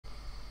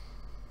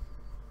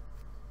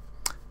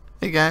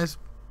Hey guys,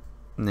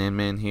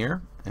 Nanman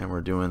here, and we're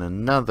doing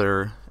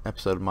another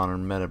episode of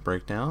Modern Meta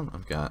Breakdown.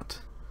 I've got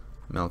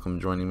Malcolm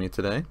joining me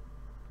today.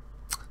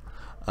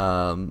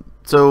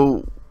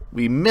 So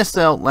we missed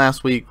out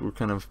last week. We're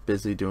kind of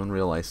busy doing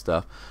real life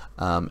stuff,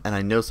 and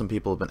I know some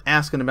people have been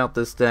asking about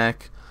this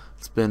deck.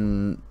 It's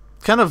been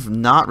kind of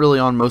not really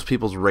on most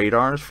people's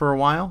radars for a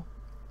while.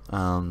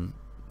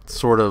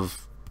 Sort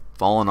of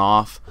fallen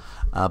off,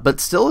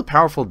 but still a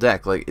powerful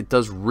deck. Like, it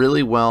does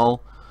really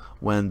well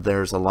when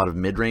there's a lot of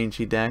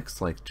mid-rangey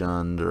decks like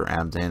Jund or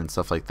Abzan and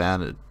stuff like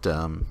that. It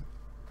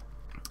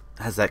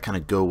has that kind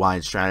of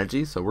go-wide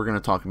strategy. So we're going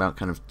to talk about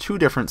kind of two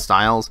different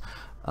styles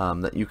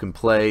that you can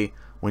play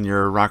when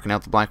you're rocking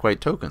out the black-white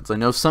tokens. I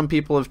know some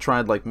people have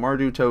tried like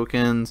Mardu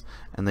tokens,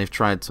 and they've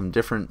tried some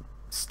different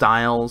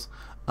styles,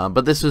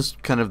 but this is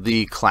kind of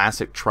the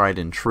classic tried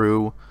and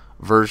true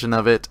version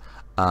of it.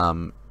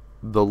 The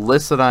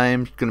lists that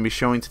I'm going to be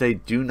showing today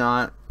do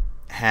not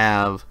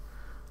have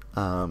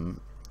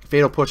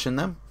Fatal Push in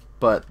them,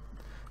 but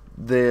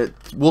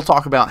we'll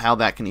talk about how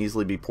that can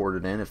easily be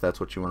ported in if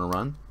that's what you want to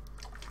run.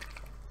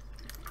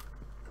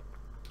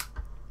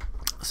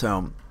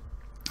 So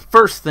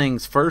first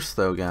things first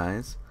though,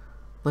 guys,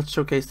 let's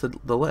showcase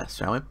the list,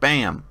 shall we?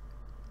 Bam!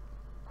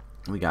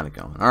 We got it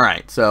going.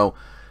 Alright, so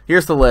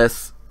here's the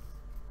list.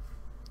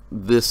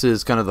 This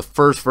is kind of the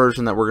first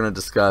version that we're going to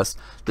discuss.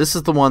 This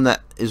is the one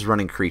that is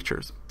running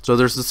creatures. So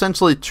there's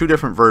essentially two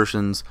different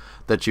versions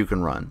that you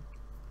can run.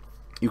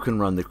 You can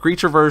run the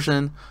creature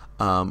version,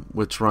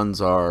 which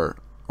runs our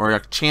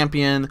Auric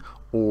champion,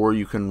 or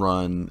you can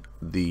run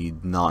the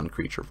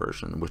non-creature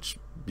version, which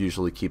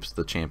usually keeps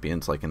the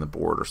champions like in the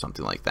board or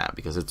something like that,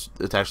 because it's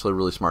actually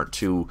really smart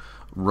to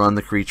run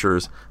the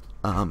creatures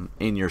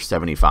in your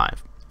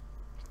 75.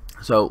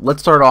 So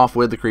let's start off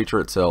with the creature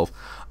itself.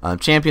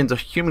 Champion's a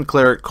human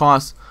cleric,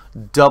 costs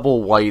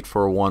double white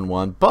for a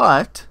 1/1,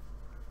 but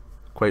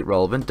quite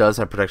relevant, does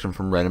have protection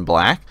from red and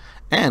black,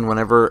 and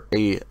whenever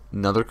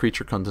another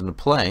creature comes into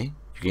play,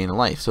 you gain a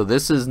life. So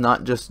this is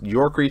not just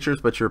your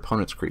creatures, but your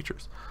opponent's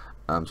creatures.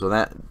 So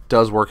that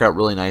does work out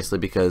really nicely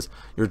because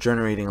you're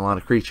generating a lot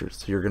of creatures.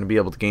 So you're going to be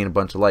able to gain a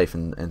bunch of life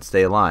and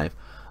stay alive.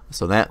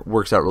 So that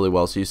works out really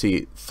well. So you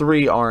see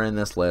 3 are in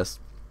this list.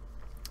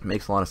 It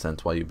makes a lot of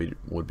sense why you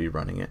would be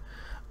running it.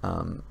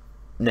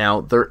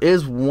 Now, there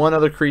is one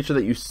other creature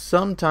that you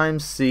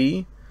sometimes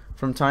see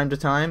from time to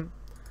time,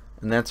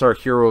 and that's our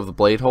Hero of the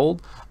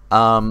Bladehold.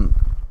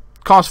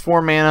 Costs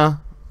 4 mana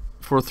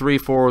for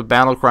 3/4 with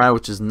Battle Cry,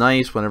 which is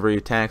nice. Whenever he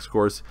attacks, of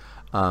course,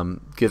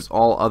 gives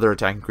all other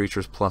attacking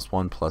creatures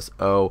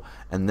 +1/+0,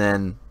 and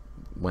then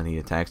when he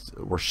attacks,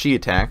 or she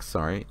attacks,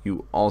 sorry,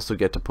 you also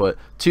get to put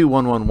 2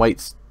 1/1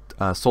 white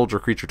soldier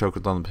creature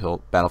tokens on the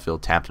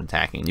battlefield tapped and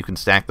attacking. You can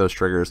stack those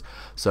triggers,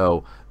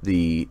 so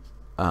the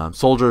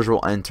soldiers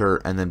will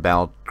enter, and then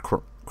Battle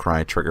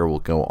Cry trigger will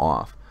go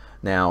off.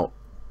 Now,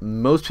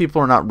 most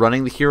people are not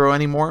running the hero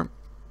anymore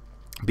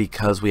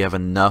because we have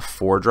enough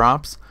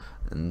 4-drops,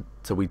 and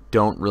so we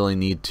don't really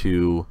need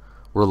to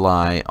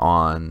rely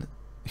on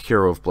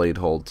Hero of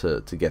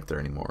Bladehold to get there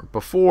anymore.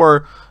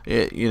 Before,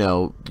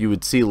 you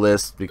would see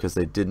lists because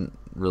they didn't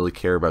really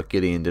care about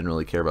Gideon, didn't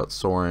really care about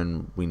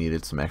Sorin. We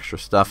needed some extra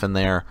stuff in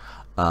there.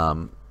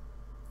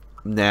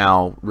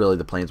 Now, really,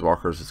 the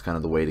Planeswalkers is kind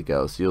of the way to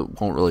go, so you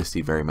won't really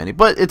see very many,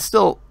 but it's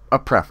still a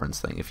preference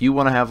thing. If you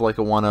want to have like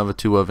a 1 of, a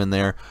 2 of in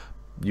there,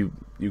 you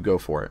go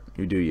for it.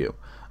 You do you.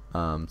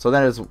 So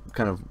that is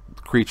kind of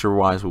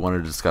creature-wise. We wanted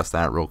to discuss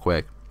that real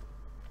quick.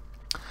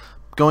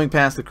 Going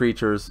past the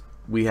creatures,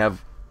 we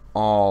have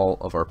all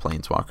of our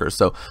Planeswalkers.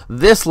 So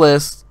this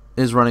list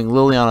is running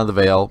Liliana the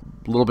Veil,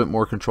 a little bit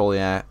more control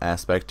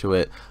aspect to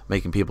it,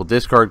 making people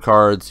discard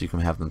cards. You can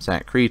have them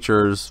sack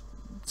creatures.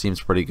 Seems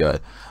pretty good.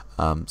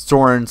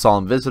 Sorin,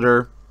 Solemn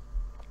Visitor,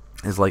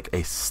 is like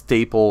a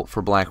staple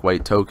for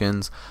black-white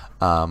tokens.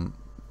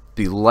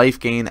 The life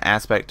gain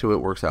aspect to it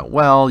works out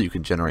well. You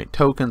can generate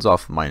tokens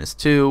off of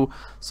 -2,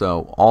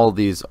 so all of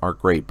these are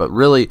great. But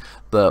really,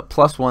 the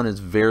 +1 is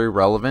very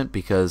relevant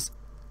because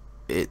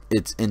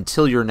it's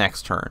until your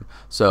next turn.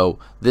 So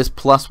this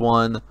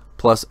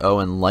 +1/+0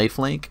 and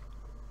lifelink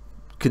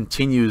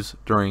continues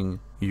during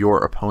your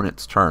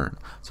opponent's turn.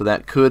 So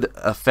that could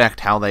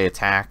affect how they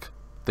attack,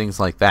 things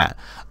like that.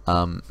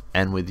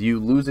 And with you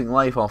losing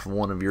life off of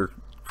one of your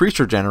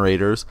creature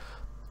generators,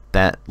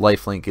 that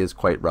lifelink is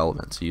quite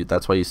relevant. So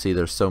that's why you see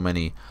there's so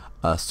many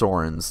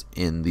Sorins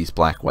in these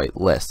black-white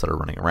lists that are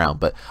running around.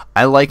 But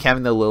I like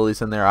having the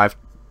lilies in there. I've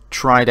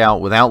tried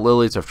out without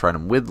lilies. I've tried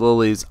them with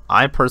lilies.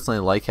 I personally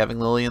like having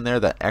Lily in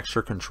there. That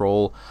extra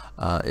control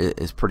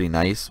is pretty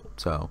nice.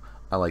 So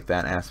I like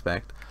that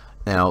aspect.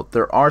 Now,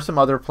 there are some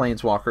other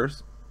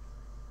Planeswalkers.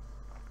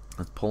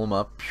 Let's pull them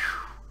up.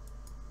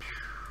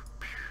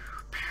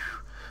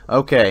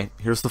 Okay,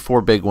 here's the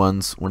 4 big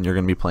ones when you're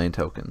going to be playing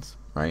tokens,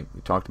 right?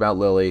 We talked about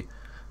Lily,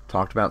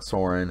 talked about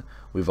Sorin.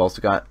 We've also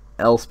got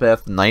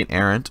Elspeth, Knight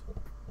Errant.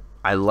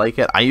 I like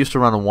it. I used to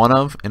run a 1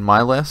 of in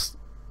my list.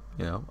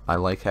 I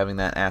like having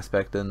that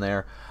aspect in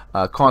there.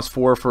 Cost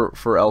 4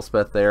 for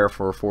Elspeth there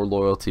for 4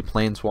 loyalty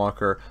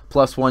Planeswalker.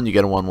 +1, you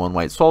get a 1/1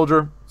 white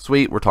soldier.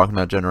 Sweet, we're talking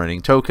about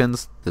generating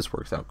tokens. This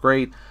works out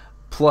great.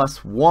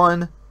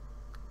 +1,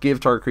 give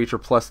target creature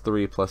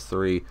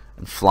 +3/+3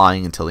 and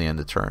flying until the end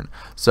of turn.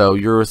 So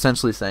you're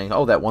essentially saying,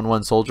 oh, that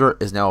 1/1 soldier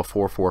is now a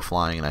 4/4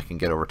 flying and I can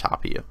get over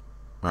top of you.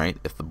 Right?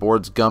 If the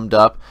board's gummed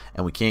up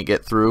and we can't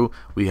get through,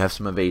 we have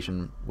some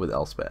evasion with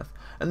Elspeth.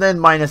 And then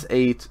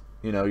 -8,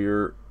 you know,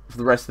 for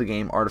the rest of the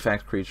game,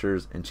 artifacts,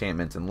 creatures,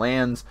 enchantments, and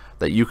lands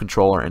that you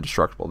control are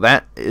indestructible.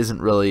 That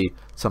isn't really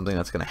something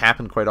that's going to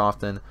happen quite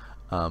often.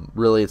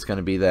 Really, it's going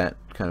to be that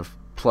kind of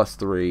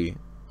 +3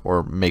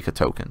 or make a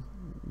token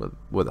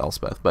with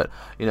Elspeth. But,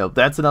 you know,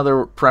 that's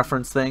another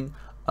preference thing.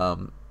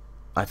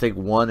 I think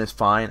 1 is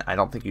fine. I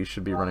don't think you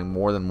should be running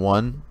more than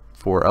 1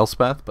 for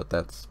Elspeth, but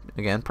that's,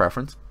 again,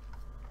 preference.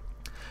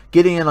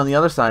 Gideon on the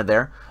other side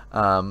there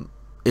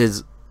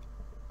is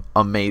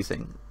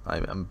amazing.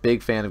 I'm a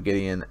big fan of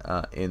Gideon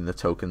in the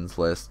tokens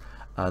list.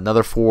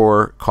 Another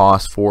 4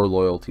 cost, 4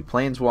 loyalty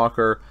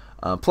Planeswalker.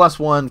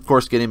 +1, of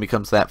course, Gideon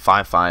becomes that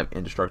 5/5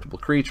 indestructible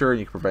creature, and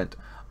you can prevent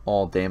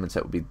all damage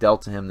that would be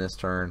dealt to him this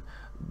turn.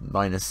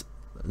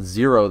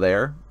 -0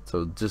 there,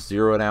 so just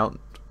 0 it out.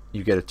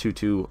 You get a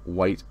 2/2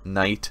 white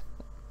knight,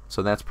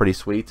 so that's pretty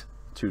sweet.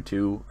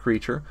 2/2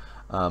 creature.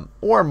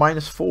 Or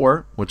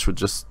 -4, which would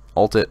just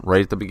alt it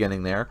right at the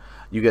beginning there.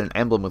 You get an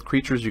emblem with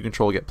creatures you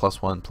control, get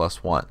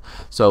 +1/+1.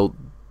 So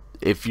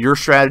if your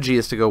strategy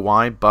is to go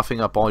wide,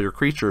 buffing up all your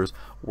creatures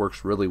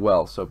works really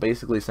well. So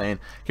basically saying,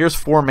 here's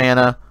 4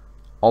 mana,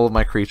 all of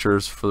my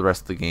creatures for the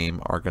rest of the game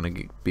are going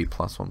to be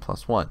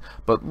 +1/+1.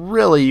 But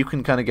really, you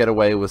can kind of get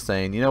away with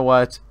saying, you know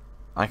what,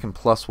 I can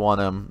 +1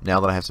 him now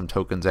that I have some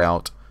tokens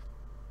out.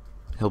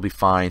 He'll be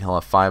fine. He'll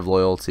have 5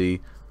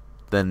 loyalty.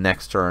 Then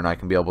next turn, I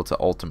can be able to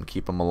ult him,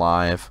 keep him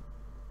alive.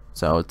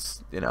 So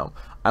it's, you know,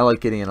 I like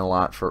Gideon a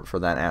lot for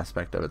that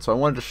aspect of it. So I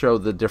wanted to show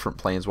the different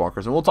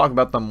Planeswalkers, and we'll talk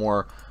about them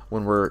more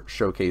when we're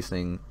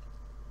showcasing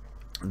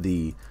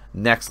the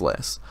next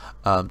list.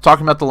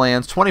 Talking about the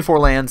lands, 24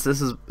 lands.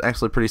 This is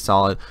actually pretty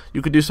solid.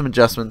 You could do some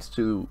adjustments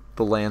to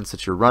the lands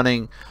that you're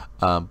running,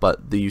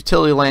 but the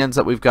utility lands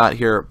that we've got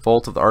here,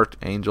 Vault of the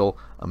Archangel,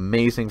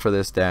 amazing for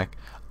this deck.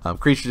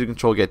 Creatures you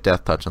control get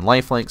Death Touch and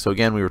Lifelink. So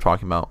again, we were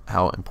talking about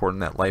how important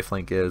that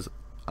Lifelink is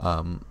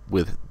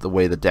with the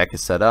way the deck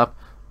is set up.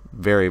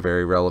 Very,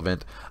 very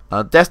relevant.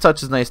 Death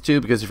Touch is nice too,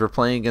 because if you're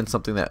playing against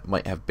something that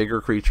might have bigger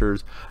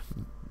creatures,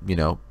 you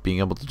know, being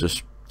able to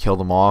just kill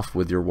them off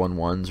with your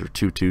 1/1s or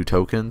 2/2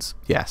 tokens,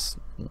 yes,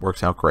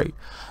 works out great.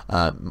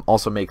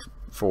 Also makes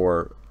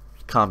for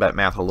combat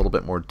math a little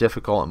bit more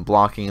difficult and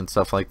blocking and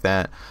stuff like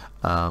that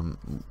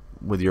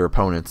with your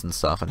opponents and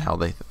stuff, and how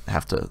they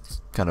have to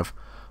kind of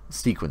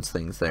sequence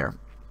things there.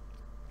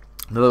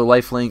 Another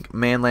lifelink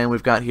man land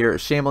we've got here is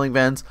Shambling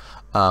Vents.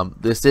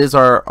 This is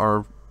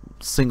our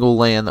single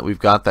land that we've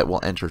got that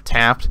will enter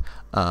tapped,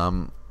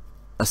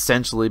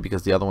 essentially,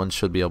 because the other ones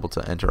should be able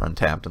to enter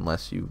untapped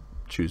unless you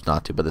choose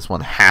not to, but this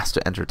one has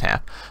to enter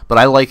tapped. But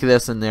I like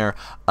this in there.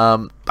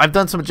 I've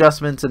done some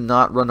adjustments and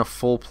not run a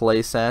full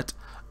play set.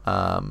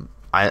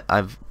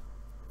 I've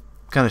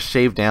kind of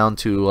shaved down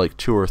to like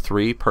 2 or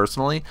 3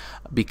 personally,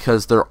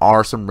 because there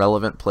are some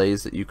relevant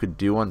plays that you could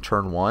do on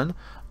turn 1.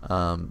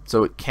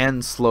 So it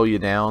can slow you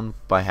down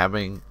by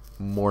having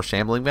more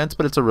Shambling Vents,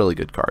 but it's a really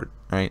good card,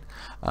 right?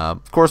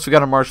 Of course, we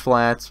got a Marsh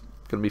Flats,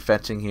 gonna be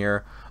fetching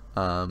here.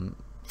 Find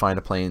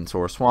a Plains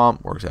or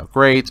Swamp, works out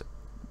great.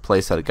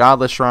 Play set a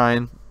Godless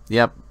Shrine,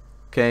 yep,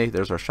 okay,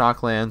 there's our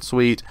Shockland,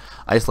 sweet.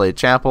 Isolated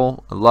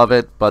Chapel, I love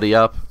it. Buddy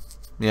Up,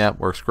 yeah,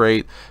 works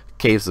great.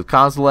 Caves of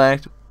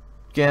Kozilek,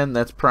 again,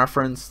 that's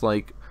preference.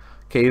 Like,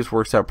 Caves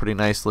works out pretty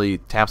nicely.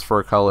 Taps for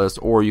a colorless,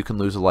 or you can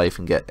lose a life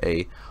and get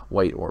a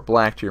white or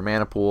black to your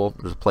mana pool.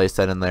 There's a play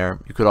set in there.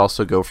 You could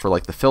also go for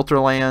like the Filter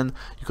Land.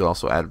 You could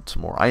also add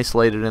some more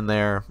Isolated in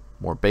there,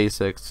 more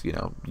basics. You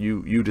know,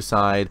 you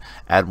decide.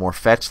 Add more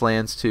fetch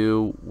lands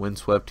too,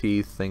 Windswept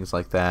Heath, things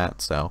like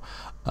that. So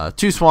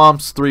 2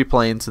 swamps, 3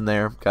 plains in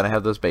there. Gotta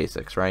have those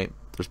basics, right?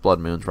 There's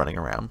Blood Moons running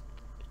around.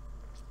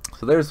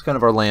 So there's kind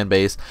of our land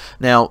base.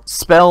 Now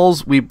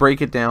spells, we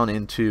break it down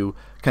into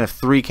kind of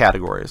 3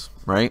 categories,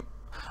 right?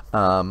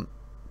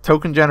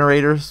 Token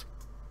generators,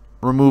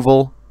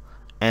 removal,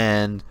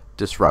 and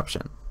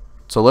disruption.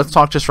 So let's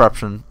talk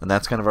disruption, and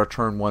that's kind of our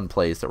turn 1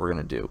 plays that we're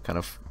going to do. Kind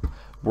of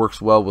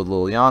works well with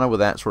Liliana with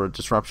that sort of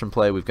disruption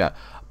play. We've got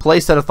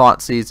play set of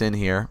Thoughtseize in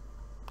here.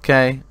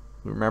 Okay,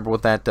 remember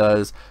what that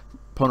does.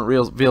 Opponent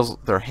reveals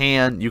their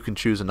hand. You can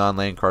choose a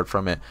non-land card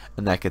from it,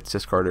 and that gets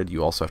discarded.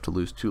 You also have to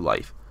lose 2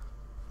 life.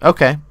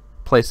 Okay,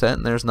 play set,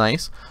 and there's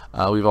nice.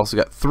 We've also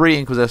got 3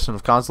 Inquisition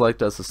of Kozilek.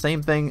 Does the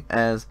same thing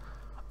as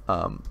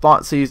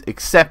Thoughtseize,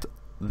 except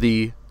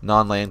the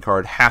non-land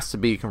card has to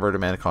be converted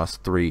mana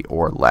cost 3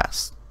 or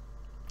less.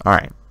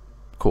 Alright,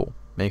 cool,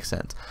 makes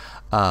sense.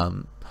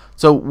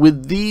 So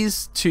with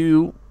these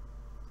 2,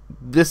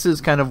 this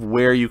is kind of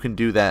where you can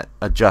do that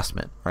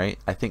adjustment, right?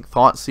 I think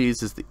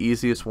Thoughtseize is the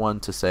easiest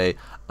one to say,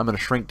 I'm going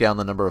to shrink down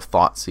the number of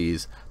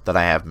Thoughtseize that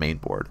I have main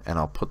board, and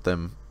I'll put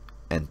them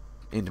and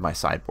into my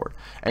sideboard.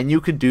 And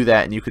you could do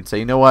that, and you could say,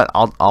 you know what,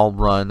 I'll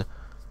run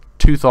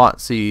 2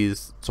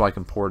 Thoughtseize so I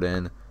can port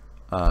in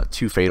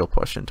 2 Fatal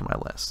Push into my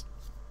list.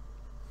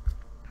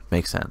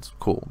 Makes sense.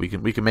 Cool. We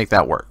can make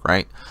that work,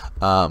 right?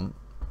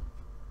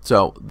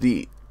 So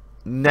the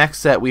next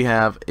set we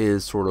have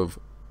is sort of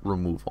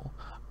removal.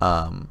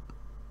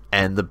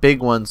 And the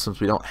big one, since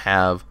we don't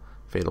have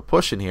Fatal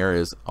Push in here,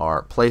 is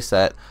our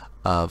playset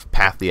of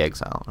Path to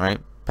Exile, right?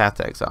 Path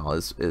to Exile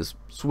is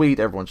sweet.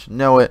 Everyone should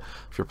know it.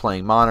 If you're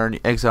playing Modern, you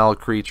exile a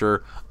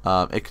creature.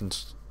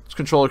 Its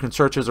controller can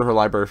search his or her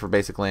library for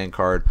basic land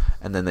card,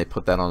 and then they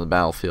put that on the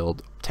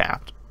battlefield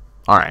tapped.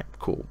 All right,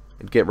 cool.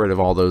 Get rid of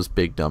all those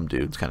big dumb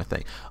dudes kind of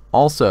thing.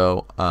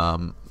 Also,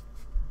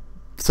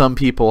 some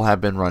people have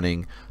been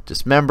running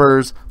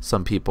Dismembers.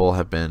 Some people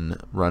have been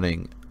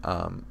running...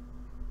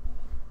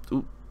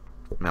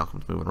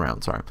 Malcolm's moving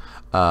around, sorry.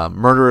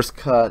 Murderous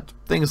Cut,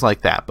 things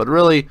like that. But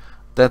really,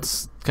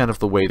 that's kind of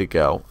the way to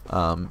go.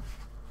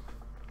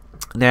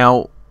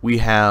 Now we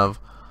have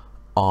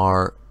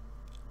our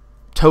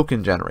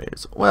token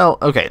generators. Well,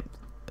 okay,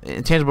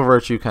 Intangible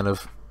Virtue kind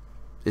of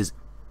is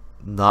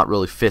not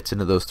really fits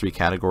into those 3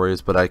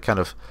 categories, but I kind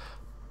of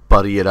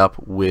buddy it up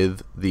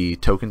with the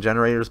token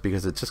generators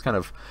because it just kind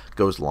of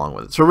goes along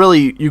with it. So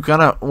really, you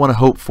kind of want to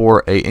hope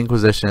for a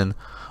Inquisition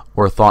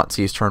or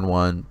Thoughtseize turn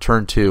 1,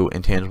 turn 2,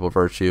 Intangible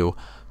Virtue,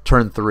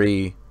 turn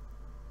 3,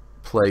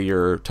 play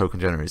your token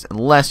generators.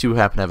 Unless you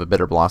happen to have a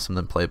Bitter Blossom,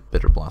 then play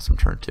Bitter Blossom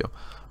turn 2.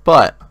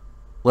 But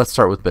let's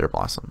start with Bitter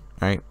Blossom,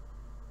 right?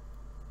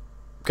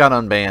 Got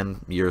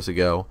unbanned years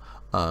ago.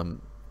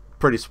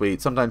 Pretty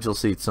sweet. Sometimes you'll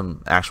see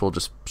some actual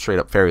just straight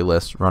up fairy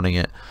lists running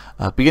it.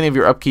 Beginning of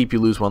your upkeep, you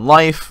lose 1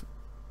 life.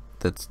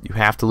 You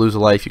have to lose a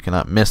life. You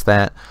cannot miss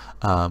that.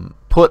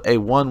 Put a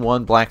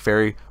 1/1 Black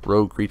Fairy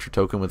rogue creature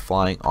token with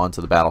flying onto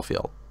the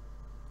battlefield.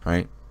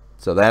 Right?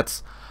 So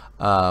that's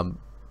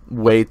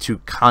way to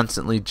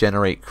constantly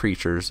generate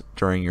creatures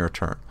during your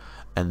turn.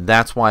 And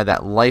that's why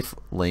that life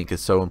link is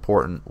so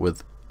important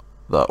with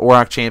the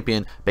Auroch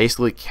Champion.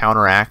 Basically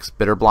counteracts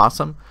Bitter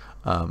Blossom.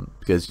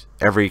 Because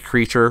every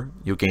creature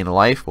you gain a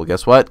life. Well,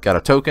 guess what? Got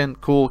a token.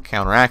 Cool.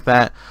 Counteract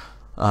that.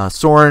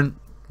 Sorin,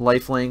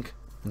 lifelink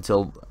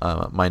until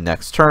my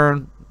next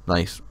turn.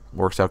 Nice.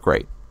 Works out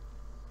great.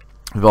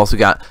 We've also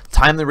got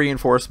Timely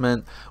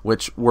Reinforcement,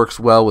 which works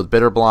well with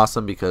Bitter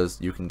Blossom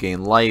because you can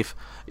gain life.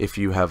 If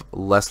you have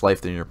less life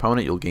than your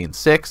opponent, you'll gain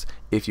 6.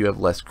 If you have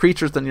less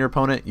creatures than your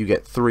opponent, you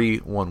get 3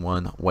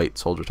 1/1 white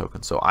soldier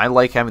tokens. So I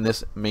like having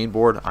this main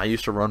board. I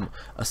used to run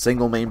a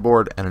single main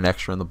board and an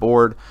extra in the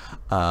board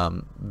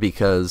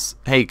because,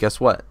 hey, guess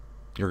what?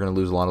 You're going to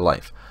lose a lot of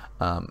life,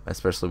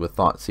 especially with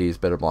Thoughtseize,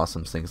 Bitter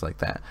Blossoms, things like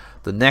that.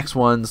 The next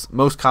ones,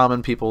 most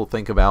common people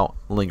think about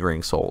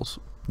Lingering Souls.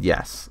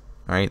 Yes.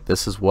 Right,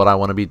 this is what I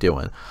want to be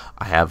doing.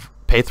 I have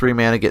pay 3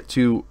 mana, get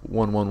 2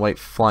 1/1 white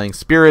flying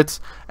spirits,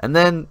 and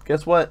then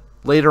guess what?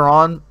 Later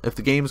on, if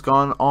the game's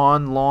gone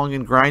on long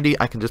and grindy,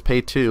 I can just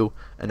pay 2,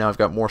 and now I've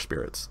got more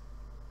spirits.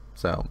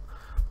 So,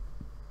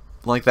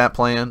 like that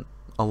plan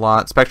a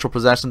lot. Spectral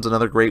Possession's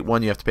another great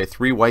one. You have to pay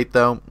 3 white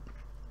though.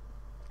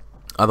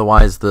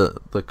 Otherwise, the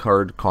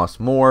card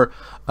costs more.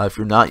 If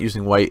you're not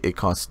using white, it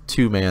costs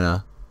 2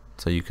 mana,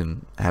 so you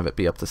can have it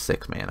be up to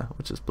 6 mana,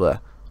 which is bleh.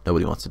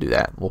 Nobody wants to do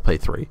that. We'll pay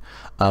 3.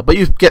 But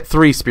you get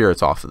 3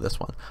 spirits off of this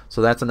one. So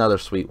that's another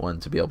sweet one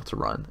to be able to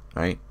run,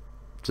 right?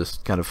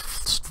 Just kind of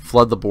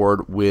flood the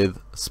board with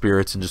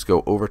spirits and just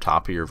go over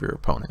top of your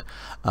opponent.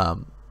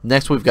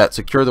 Next, we've got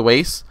Secure the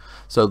Waste.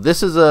 So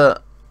this is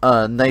a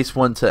nice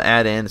one to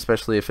add in,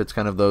 especially if it's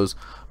kind of those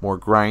more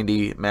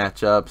grindy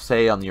matchups.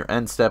 Say on your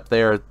end step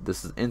there,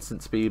 this is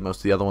instant speed. Most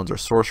of the other ones are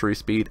sorcery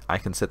speed. I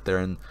can sit there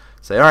and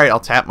say, all right, I'll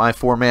tap my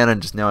 4 mana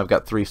and just now I've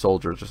got 3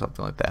 soldiers or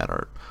something like that.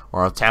 Or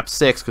I'll tap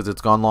 6 because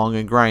it's gone long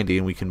and grindy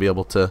and we can be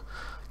able to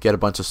get a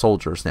bunch of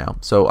soldiers now.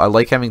 So I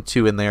like having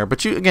 2 in there.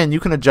 But again, you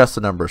can adjust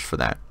the numbers for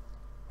that.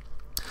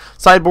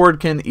 Sideboard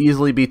can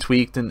easily be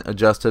tweaked and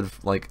adjusted.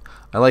 Like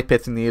I like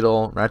Pithing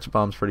Needle. Ratchet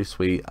Bomb's pretty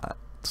sweet.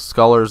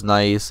 Sculler's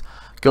nice.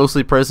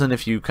 Ghostly Prison,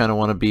 if you kind of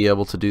want to be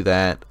able to do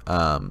that,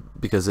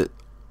 because it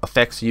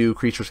affects you.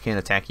 Creatures can't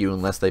attack you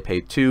unless they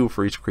pay 2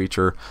 for each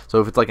creature. So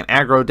if it's like an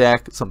aggro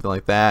deck, something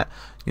like that,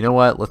 you know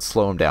what? Let's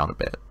slow them down a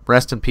bit.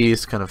 Rest in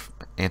Peace, kind of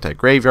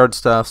anti-graveyard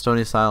stuff.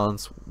 Stony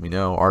Silence, we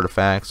know.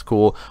 Artifacts,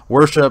 cool.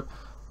 Worship,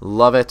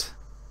 love it.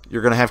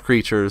 You're going to have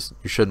creatures.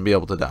 You shouldn't be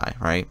able to die,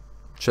 right?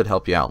 Should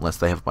help you out unless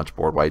they have a bunch of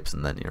board wipes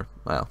and then you're,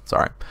 well,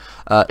 sorry.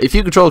 If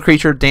you control a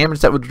creature,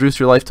 damage that would reduce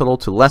your life total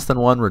to less than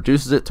 1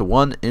 reduces it to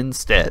 1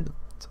 instead.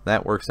 So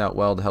that works out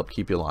well to help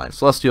keep you alive.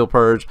 Celestial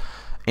Purge,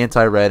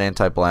 anti-red,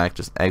 anti-black,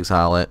 just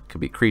exile it.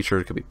 Could be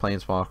creature, could be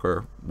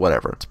planeswalker,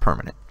 whatever. It's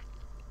permanent.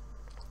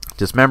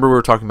 Just remember we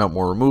were talking about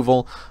more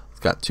removal. It's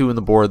got 2 in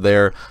the board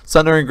there.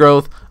 Sundering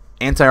Growth,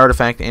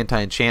 anti-artifact,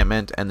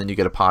 anti-enchantment, and then you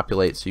get a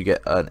populate, so you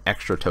get an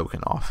extra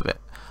token off of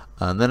it.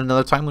 And then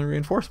another Timely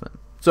Reinforcement.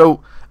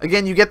 So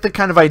again, you get the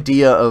kind of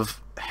idea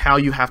of how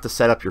you have to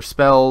set up your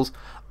spells.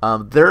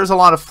 There's a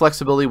lot of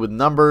flexibility with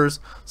numbers.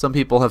 Some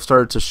people have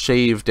started to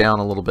shave down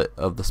a little bit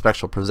of the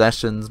spectral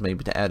possessions,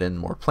 maybe to add in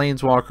more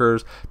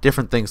planeswalkers,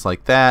 different things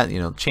like that.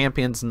 You know,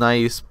 Champion's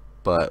nice,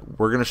 but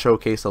we're going to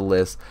showcase a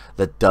list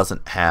that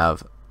doesn't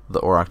have the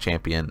Auroch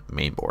Champion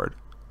main board.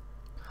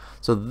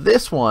 So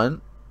this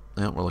one,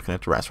 and we're looking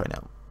at the rest right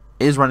now,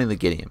 is running the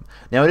Gideon.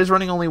 Now it is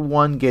running only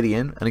one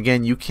Gideon, and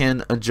again, you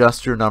can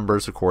adjust your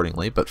numbers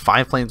accordingly, but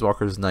 5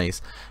 planeswalkers is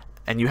nice.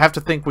 And you have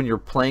to think when you're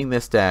playing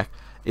this deck,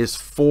 is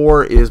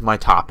 4 is my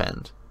top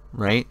end,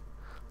 right?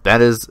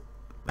 That is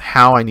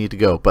how I need to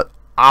go. But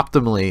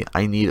optimally,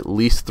 I need at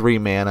least 3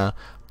 mana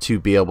to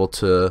be able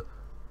to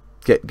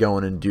get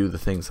going and do the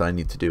things that I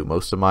need to do.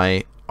 Most of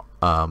my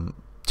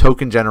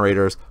token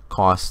generators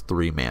cost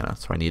 3 mana,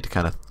 so I need to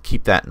kind of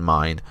keep that in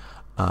mind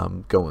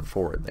going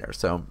forward there.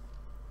 So,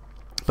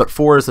 but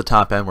 4 is the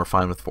top end. We're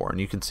fine with 4,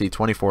 and you can see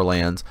 24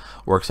 lands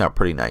works out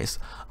pretty nice.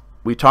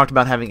 We talked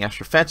about having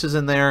extra fetches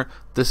in there.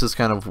 This is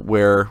kind of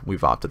where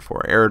we've opted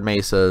for. Arid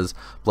Mesas,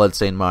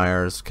 Bloodstained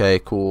Mires, okay,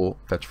 cool.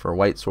 Fetch for a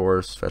white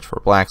source, fetch for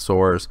a black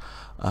source.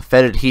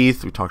 Fetid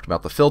Heath, we talked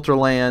about the filter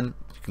land.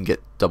 You can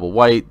get double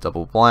white,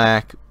 double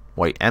black,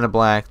 white and a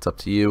black, it's up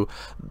to you.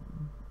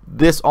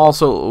 This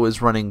also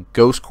is running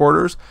Ghost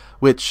Quarters,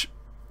 which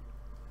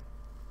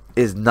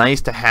is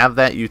nice to have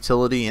that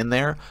utility in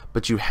there,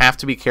 but you have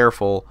to be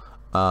careful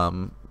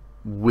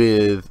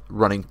with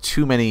running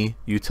too many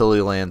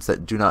utility lands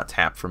that do not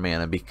tap for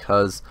mana,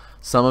 because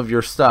some of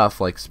your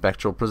stuff like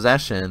Spectral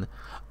Possession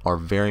are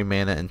very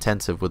mana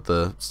intensive with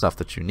the stuff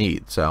that you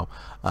need. So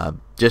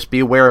just be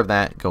aware of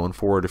that going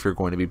forward if you're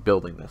going to be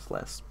building this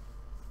list.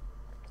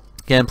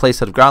 Again,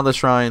 playset of Godless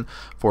Shrine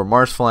for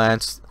Marsh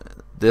Flats.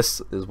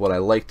 This is what I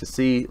like to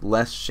see.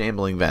 Less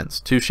Shambling Vents.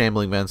 2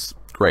 Shambling Vents,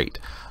 great.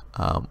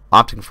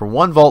 Opting for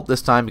 1 Vault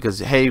this time because,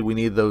 hey, we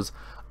need those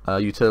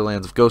utility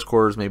lands of Ghost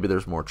Quarters. Maybe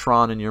there's more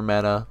Tron in your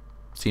meta.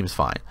 Seems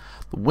fine.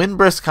 The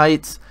Windbrisk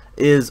Heights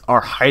is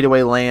our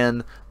hideaway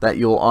land that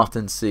you'll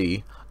often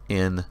see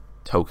in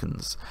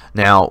tokens.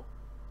 Now,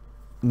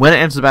 when it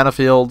enters the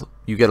battlefield,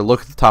 you get a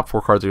look at the top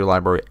 4 cards of your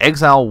library.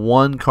 Exile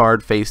 1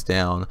 card face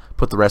down.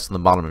 Put the rest in the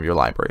bottom of your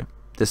library.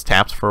 This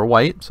taps for a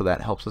white, so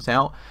that helps us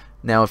out.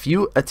 Now, if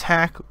you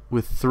attack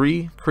with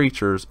 3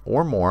 creatures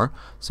or more,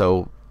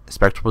 so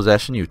Spectral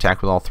Possession, you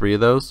attack with all 3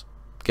 of those,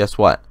 guess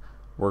what?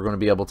 We're going to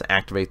be able to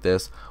activate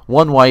this.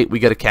 1 white, we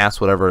get to cast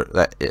whatever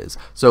that is.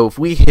 So if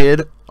we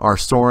hid our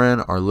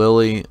Sorin, our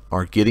Lily,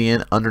 our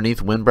Gideon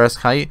underneath Windbrisk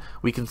Height,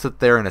 we can sit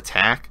there and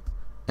attack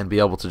and be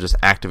able to just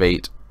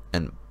activate,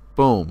 and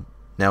boom,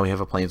 now we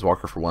have a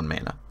Planeswalker for 1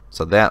 mana.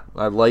 So that,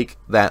 I like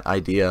that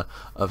idea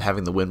of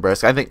having the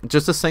Windbrisk. I think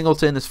just a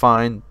singleton is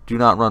fine. Do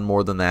not run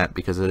more than that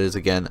because it is,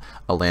 again,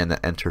 a land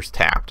that enters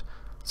tapped.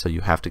 So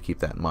you have to keep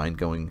that in mind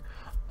going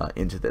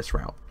into this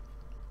route.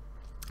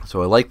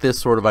 So I like this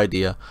sort of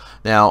idea.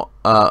 Now,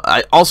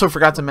 I also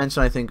forgot to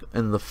mention, I think,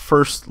 in the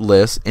first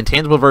list,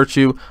 Intangible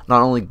Virtue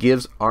not only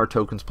gives our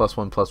tokens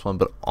 +1/+1,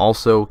 but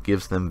also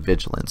gives them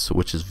Vigilance,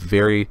 which is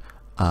very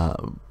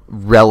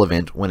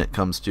relevant when it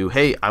comes to,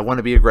 hey, I want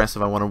to be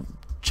aggressive, I want to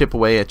chip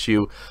away at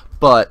you,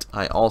 but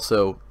I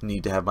also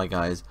need to have my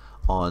guys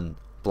on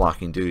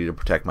blocking duty to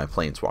protect my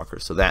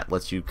Planeswalkers. So that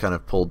lets you kind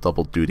of pull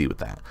double duty with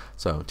that.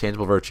 So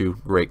Tangible Virtue,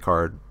 great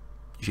card.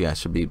 You guys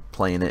should be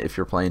playing it if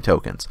you're playing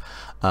tokens.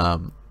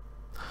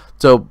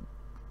 So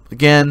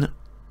again,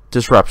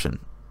 Disruption,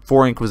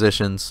 4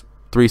 Inquisitions,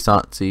 3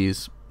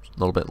 Thoughtseize, a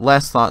little bit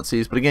less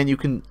Thoughtseize, but again, you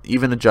can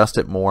even adjust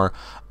it more.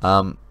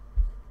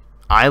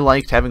 I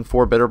liked having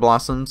 4 Bitter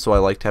Blossoms, so I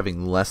liked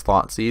having less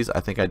Thoughtseize. I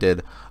think I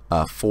did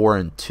 4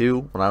 and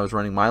 2 when I was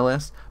running my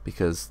list,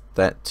 because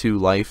that 2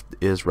 life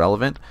is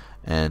relevant,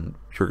 and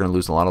you're going to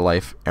lose a lot of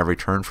life every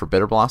turn for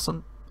Bitter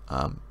Blossom.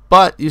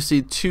 But you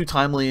see 2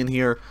 Timely in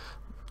here,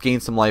 gain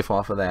some life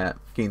off of that,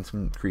 gain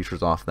some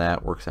creatures off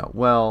that, works out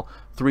well.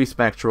 3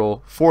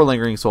 Spectral, 4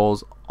 Lingering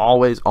Souls,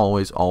 always,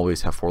 always,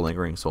 always have 4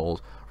 Lingering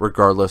Souls,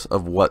 regardless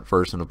of what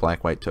version of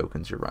black-white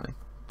tokens you're running.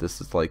 This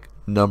is like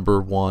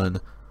number one.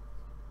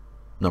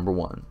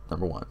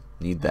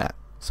 Need that.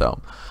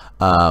 So,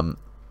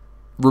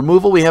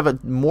 removal, we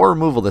have more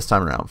removal this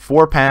time around.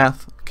 4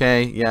 Path,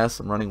 okay, yes,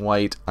 I'm running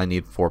white, I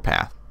need 4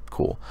 Path,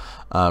 cool.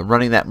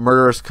 Running that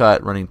Murderous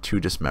Cut, running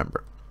 2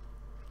 Dismember.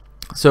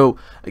 So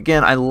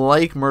again, I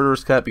like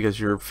Murderous Cut because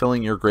you're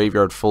filling your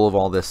graveyard full of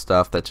all this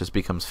stuff that just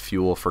becomes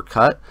fuel for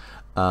cut.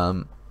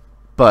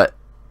 But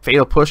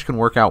Fatal Push can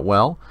work out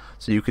well,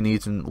 so you can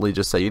easily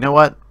just say, you know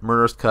what,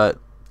 Murderous Cut,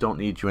 don't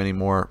need you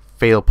anymore.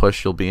 Fatal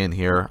Push, you'll be in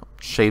here.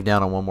 Shave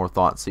down on 1 more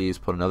Thoughtseize,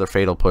 put another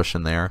Fatal Push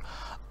in there.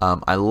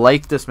 I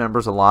like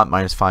Dismembers a lot.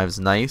 -5 is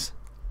nice.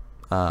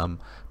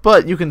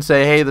 But you can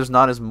say, hey, there's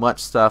not as much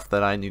stuff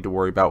that I need to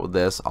worry about with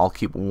this. I'll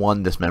keep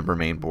 1 Dismember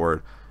main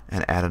board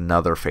and add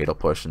another Fatal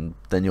Push, and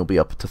then you'll be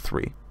up to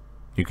 3.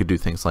 You could do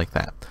things like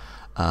that.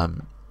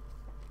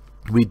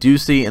 We do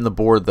see in the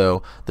board,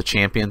 though, the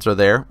champions are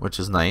there, which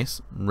is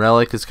nice.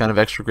 Relic is kind of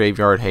extra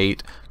graveyard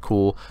hate.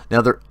 Cool.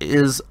 Now, there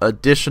is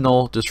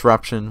additional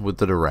disruption with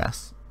the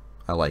Duress.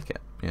 I like it.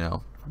 You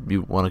know,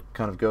 you want to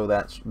kind of go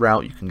that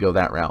route, you can go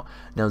that route.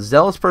 Now,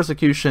 Zealous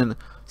Persecution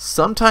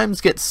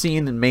sometimes gets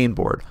seen in main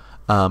board.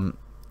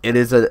 It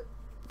is a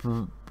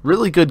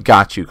really good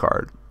got you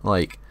card,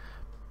 like,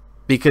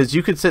 because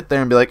you could sit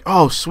there and be like,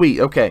 oh sweet,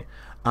 okay,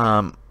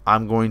 I'm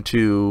going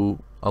to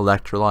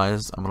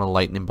electrolyze, I'm going to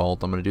lightning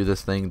bolt, I'm going to do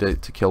this thing to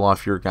kill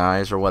off your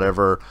guys or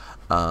whatever.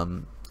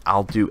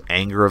 I'll do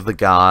Anger of the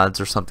Gods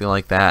or something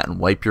like that and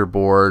wipe your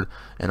board,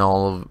 and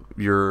all of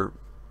your,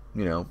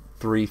 you know,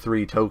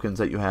 3/3 tokens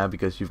that you have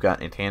because you've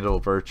got Intangible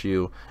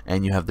Virtue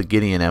and you have the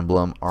Gideon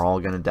emblem are all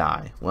going to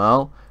die.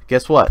 Well,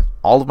 guess what?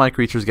 All of my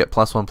creatures get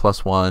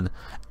 +1/+1,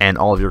 and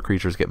all of your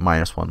creatures get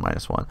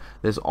 -1/-1.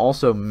 This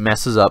also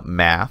messes up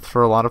math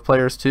for a lot of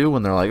players too,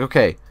 when they're like,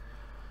 okay,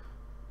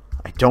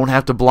 I don't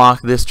have to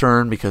block this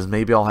turn because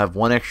maybe I'll have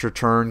one extra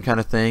turn kind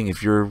of thing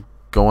if you're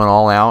going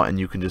all out, and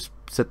you can just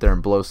sit there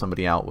and blow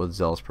somebody out with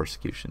Zealous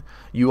Persecution.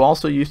 You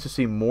also used to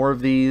see more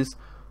of these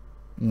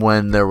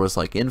when there was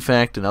like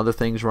Infect and other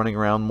things running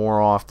around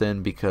more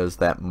often, because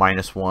that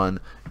 -1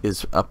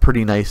 is a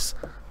pretty nice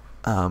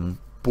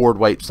board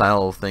wipe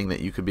style of thing that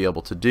you could be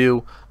able to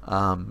do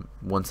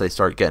once they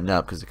start getting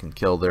up, because it can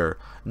kill their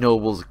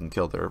nobles, it can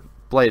kill their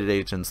blighted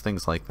agents,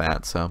 things like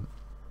that. So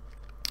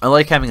I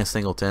like having a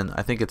singleton.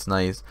 I think it's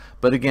nice,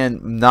 but again,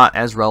 not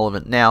as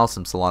relevant now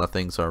since a lot of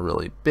things are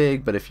really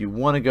big. But if you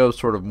want to go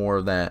sort of more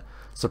of that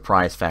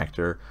surprise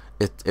factor,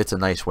 it's a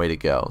nice way to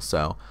go.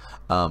 So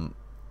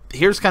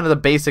here's kind of the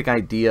basic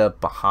idea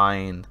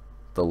behind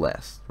the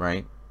list,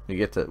 right? We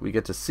get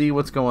to see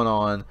what's going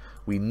on.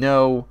 We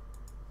know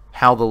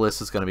how the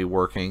list is going to be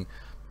working.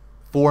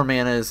 4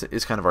 mana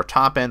is kind of our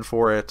top end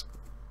for it,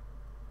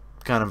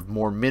 kind of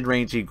more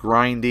mid-rangey,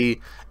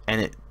 grindy, and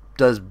it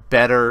does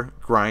better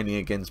grinding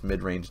against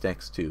mid-range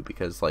decks too,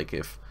 because like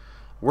if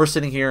we're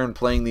sitting here and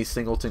playing these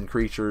singleton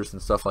creatures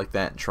and stuff like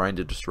that and trying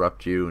to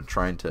disrupt you and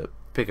trying to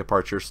pick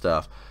apart your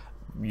stuff,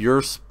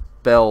 your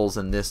spells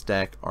in this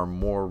deck are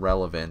more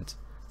relevant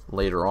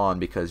later on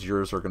because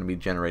yours are going to be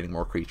generating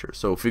more creatures.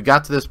 So if we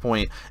got to this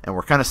point and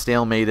we're kind of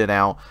stalemated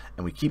out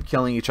and we keep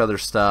killing each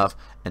other's stuff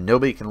and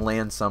nobody can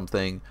land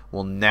something,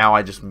 well, now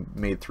I just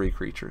made 3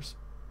 creatures.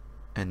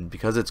 And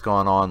because it's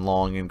gone on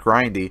long and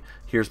grindy,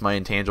 here's my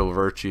Intangible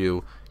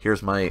Virtue,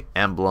 here's my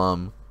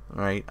emblem,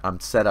 right? I'm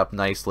set up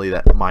nicely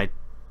that my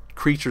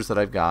creatures that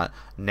I've got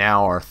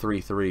now are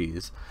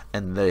 3/3s,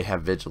 and they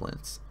have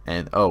Vigilance.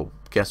 And oh,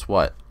 guess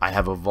what? I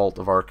have a Vault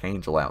of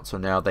Archangel out, so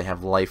now they have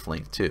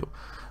lifelink too.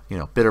 You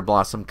know, Bitter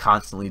Blossom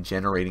constantly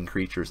generating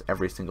creatures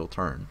every single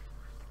turn.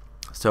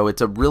 So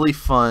it's a really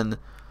fun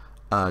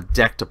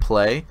deck to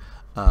play.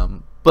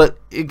 But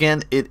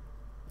again, it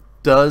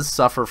does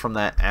suffer from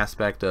that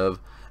aspect of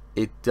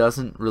it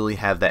doesn't really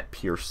have that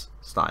Pierce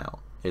style.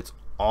 It's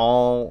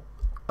all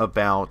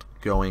about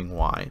going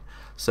wide.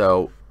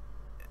 So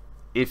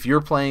if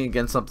you're playing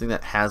against something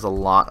that has a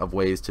lot of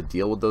ways to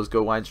deal with those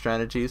go wide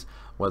strategies,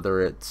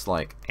 whether it's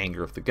like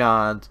Anger of the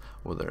Gods,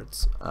 whether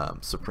it's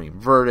Supreme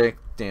Verdict,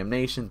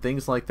 Damnation,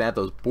 things like that,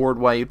 those board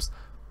wipes,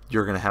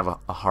 you're going to have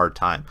a hard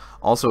time.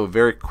 Also, a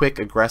very quick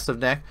aggressive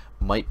deck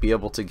might be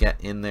able to get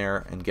in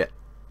there and get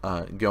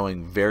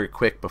going very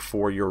quick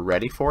before you're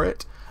ready for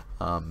it.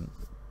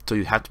 So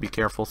you have to be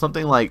careful.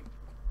 Something like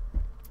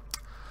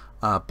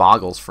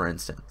Boggles, for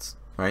instance,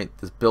 right?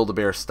 This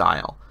Build-A-Bear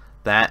style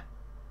that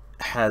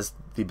has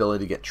the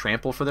ability to get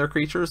trample for their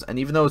creatures, and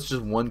even though it's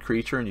just one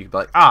creature and you can be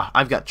like,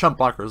 I've got chump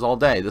blockers all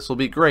day, this will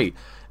be great,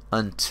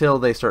 until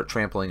they start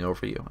trampling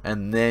over you,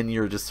 and then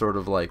you're just sort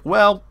of like,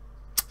 well,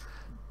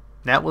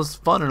 that was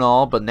fun and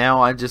all, but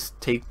now I just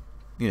take,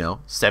 you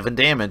know, 7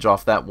 damage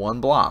off that one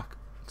block.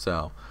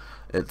 So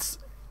it's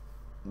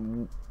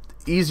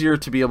easier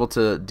to be able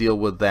to deal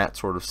with that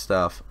sort of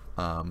stuff.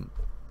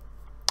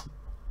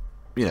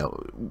 You know,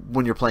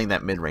 when you're playing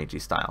that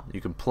mid-rangey style,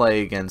 you can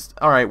play against,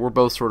 all right, we're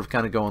both sort of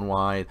kind of going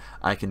wide,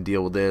 I can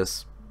deal with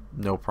this,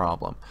 no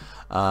problem.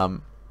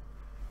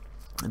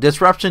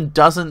 Disruption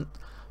doesn't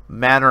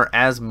matter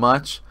as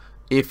much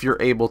if you're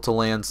able to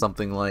land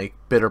something like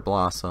Bitter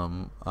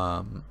Blossom,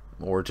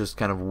 or just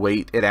kind of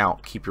wait it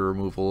out, keep your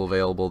removal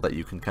available, that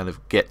you can kind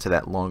of get to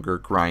that longer,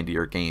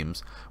 grindier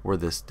games where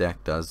this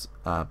deck does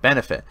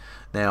benefit.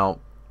 Now,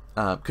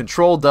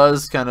 Control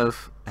does kind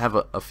of have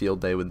a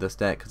field day with this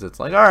deck, because it's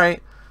like, all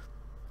right,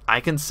 I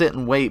can sit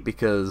and wait,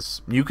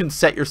 because you can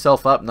set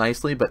yourself up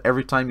nicely, but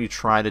every time you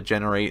try to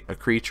generate a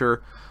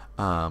creature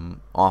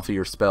off of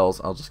your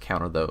spells, I'll just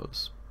counter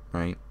those,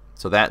 right?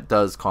 So that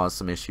does cause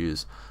some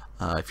issues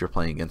if you're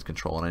playing against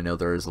Control, and I know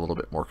there is a little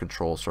bit more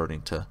Control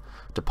starting to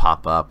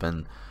pop up,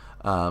 and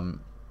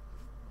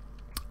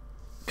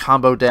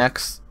combo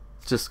decks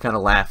just kind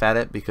of laugh at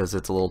it because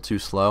it's a little too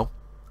slow.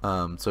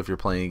 So if you're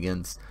playing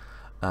against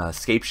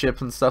Scape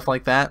Shift and stuff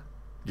like that,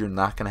 you're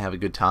not going to have a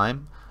good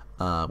time,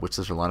 which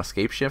there's a lot of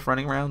Scape Shift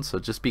running around, so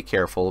just be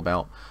careful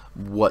about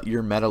what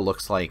your meta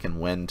looks like and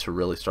when to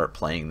really start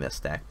playing this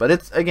deck. But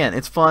it's, again,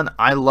 it's fun.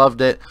 I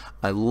loved it.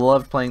 I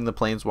loved playing the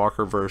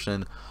Planeswalker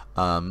version.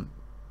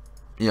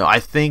 You know, I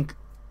think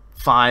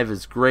 5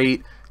 is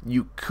great.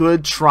 You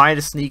could try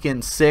to sneak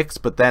in 6,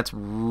 but that's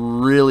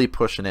really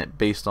pushing it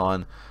based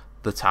on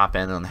the top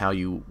end on how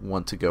you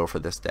want to go for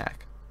this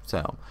deck.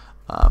 So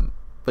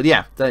But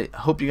yeah, I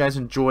hope you guys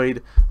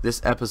enjoyed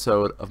this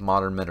episode of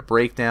Modern Meta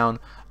Breakdown.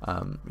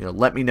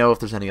 Let me know if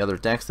there's any other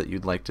decks that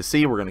you'd like to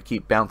see. We're going to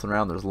keep bouncing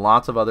around. There's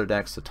lots of other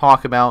decks to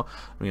talk about.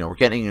 We're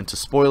getting into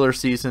spoiler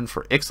season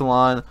for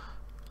Ixalan.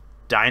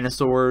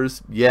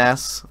 Dinosaurs,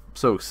 yes.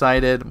 So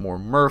excited. More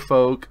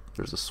Merfolk.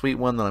 There's a sweet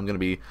one that I'm going to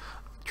be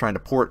trying to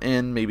port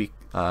in, maybe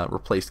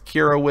replace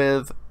Kira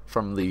with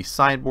from the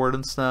sideboard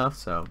and stuff.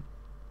 So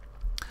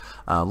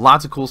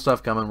lots of cool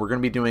stuff coming. We're going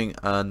to be doing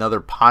another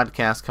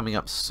podcast coming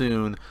up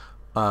soon,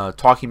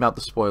 talking about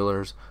the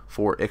spoilers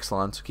for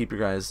Ixalan. So keep your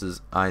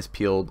guys' eyes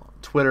peeled.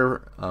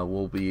 Twitter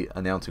will be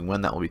announcing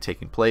when that will be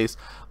taking place.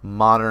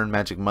 Modern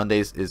Magic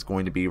Mondays is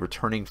going to be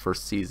returning for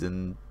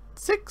season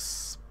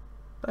 6,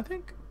 I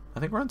think. I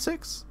think we're on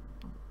 6.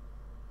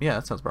 Yeah,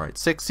 that sounds about right.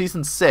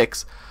 Season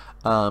 6,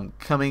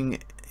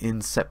 coming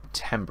in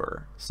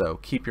September. So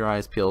keep your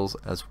eyes peeled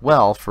as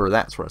well for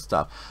that sort of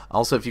stuff.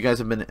 Also, if you guys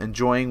have been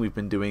enjoying, we've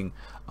been doing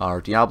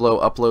our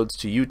Diablo uploads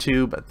to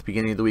YouTube at the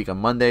beginning of the week on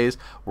Mondays.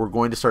 We're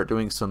going to start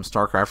doing some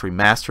StarCraft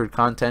Remastered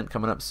content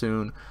coming up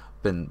soon.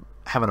 Been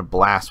having a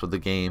blast with the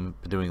game,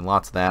 been doing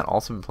lots of that.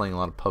 Also been playing a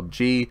lot of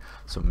PUBG,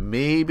 so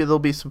maybe there'll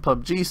be some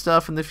PUBG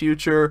stuff in the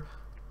future.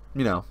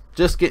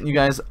 Just getting you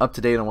guys up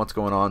to date on what's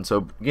going on.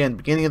 So again,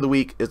 beginning of the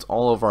week, it's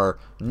all of our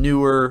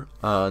newer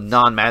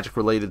non-Magic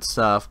related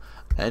stuff.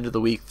 End of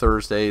the week,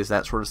 Thursdays,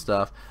 that sort of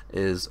stuff,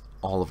 is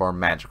all of our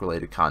Magic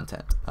related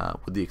content,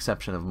 with the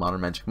exception of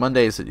Modern Magic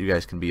Mondays, that you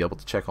guys can be able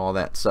to check all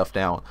that stuff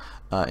down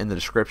in the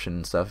description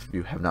and stuff if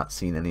you have not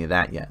seen any of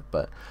that yet.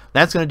 But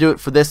that's going to do it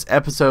for this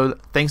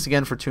episode. Thanks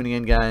again for tuning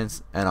in,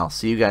 guys, and I'll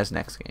see you guys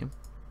next game.